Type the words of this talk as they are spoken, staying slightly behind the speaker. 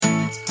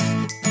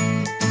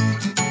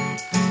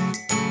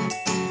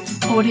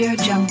Audio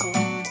Jungle.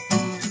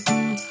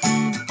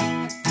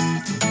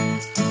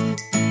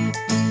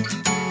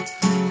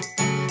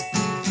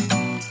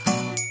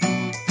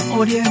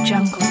 Audio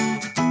Jungle.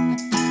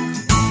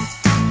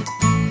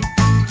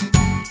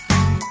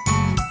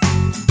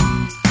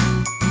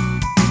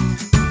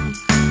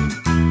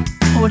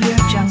 Audio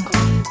Jungle.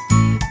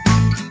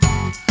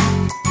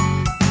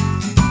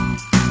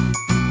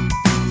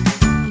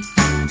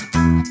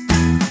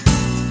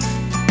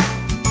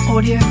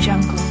 Audio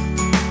Jungle.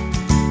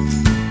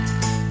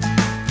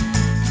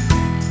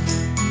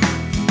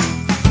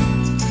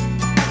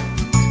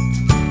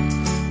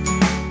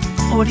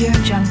 Audio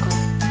Jungle.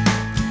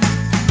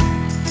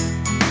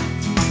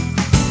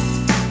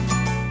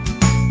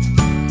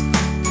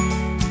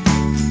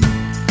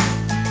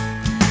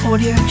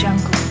 Audio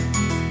Jungle.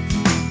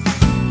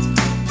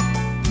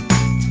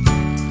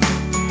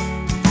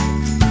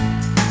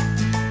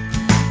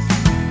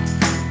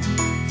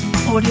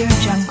 Audio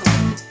Jungle.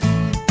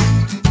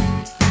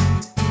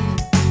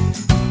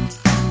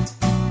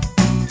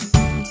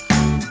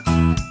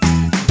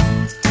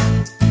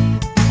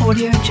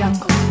 Audio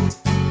Jungle.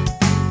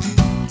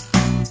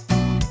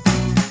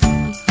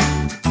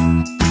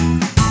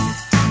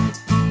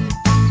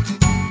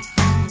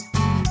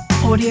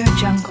 Audio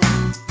Jungle.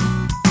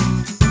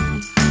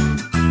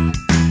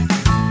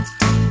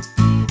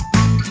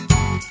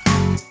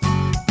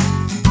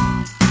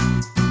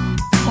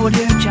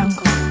 Audio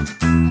Jungle.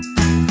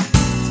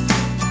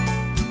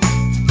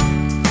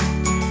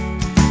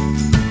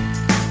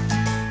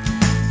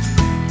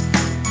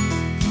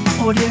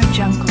 Audio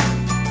Jungle.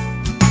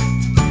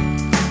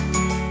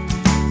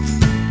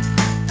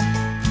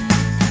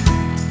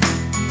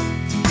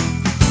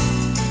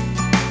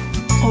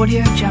 Audio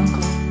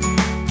Jungle.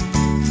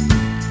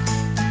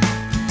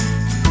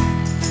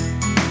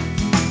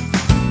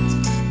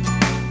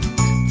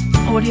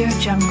 Audio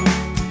Jungle.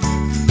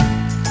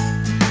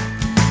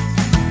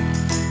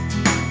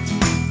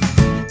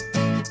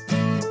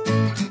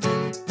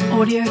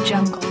 Audio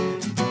Jungle.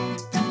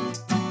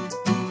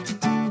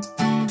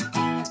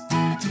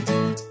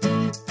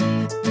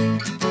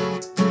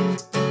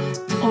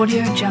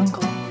 Audio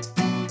Jungle.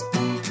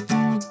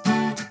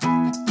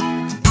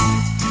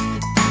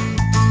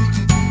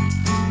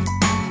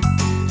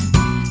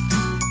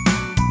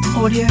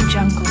 Audio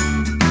Jungle.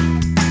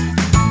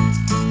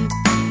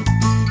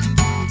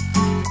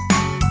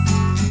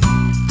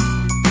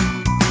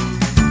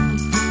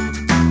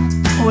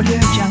 Audio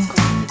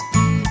Jungle.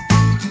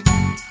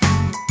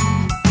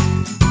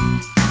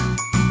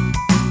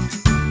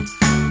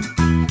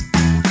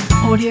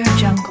 Audio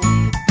Jungle.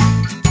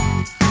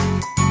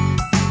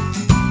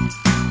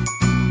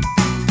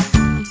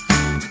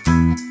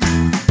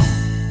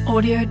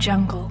 Audio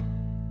Jungle.